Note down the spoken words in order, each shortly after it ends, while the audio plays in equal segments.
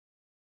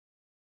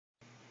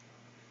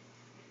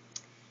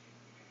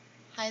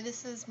Hi,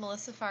 this is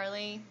Melissa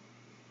Farley,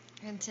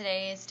 and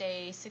today is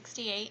day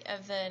 68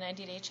 of the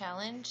 90-day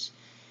challenge.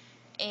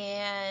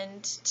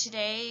 And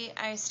today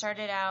I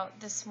started out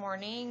this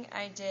morning.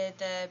 I did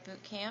the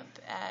boot camp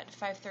at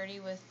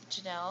 5:30 with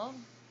Janelle,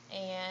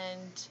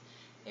 and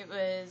it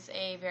was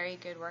a very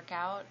good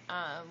workout.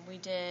 We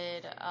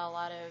did a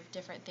lot of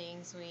different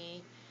things.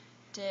 We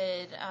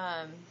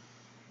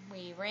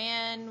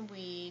ran,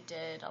 we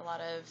did a lot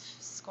of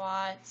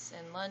squats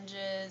and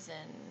lunges,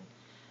 and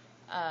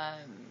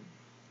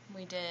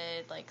we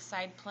did like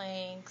side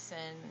planks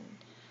and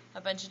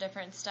a bunch of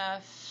different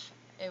stuff.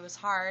 It was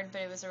hard,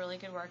 but it was a really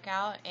good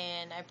workout,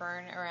 and I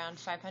burned around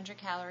 500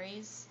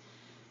 calories.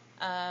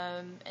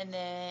 And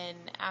then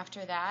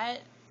after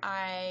that,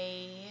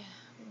 I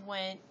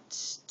went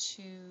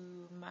to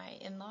my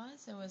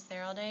in-laws and was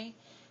there all day.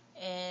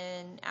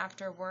 And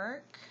after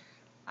work,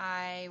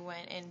 I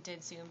went and did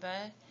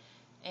Zumba,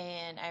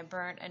 and I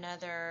burnt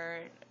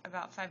another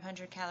about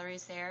 500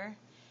 calories there.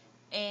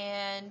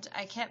 And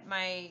I kept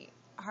my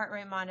heart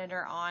rate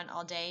monitor on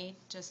all day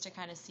just to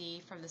kind of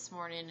see from this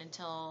morning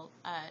until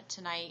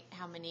tonight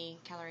how many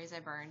calories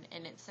I burned.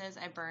 And it says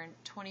I burned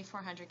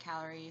 2,400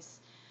 calories.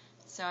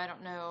 So I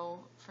don't know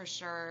for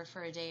sure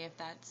for a day if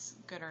that's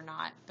good or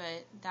not.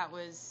 But that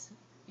was,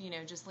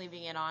 just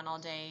leaving it on all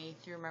day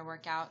through my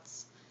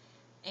workouts.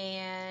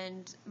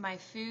 And my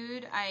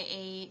food, I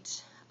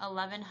ate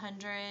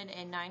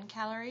 1,109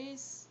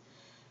 calories.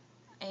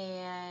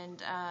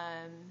 And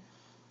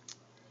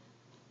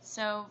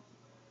so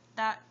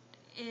that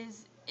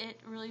is it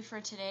really for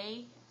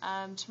today.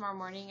 Tomorrow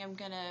morning I'm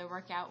going to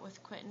work out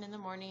with Quentin in the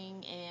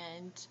morning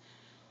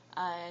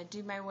and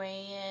do my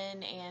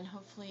weigh-in and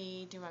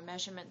hopefully do my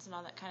measurements and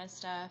all that kind of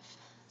stuff.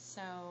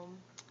 So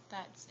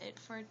that's it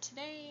for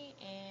today,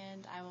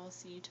 and I will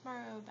see you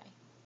tomorrow. Bye.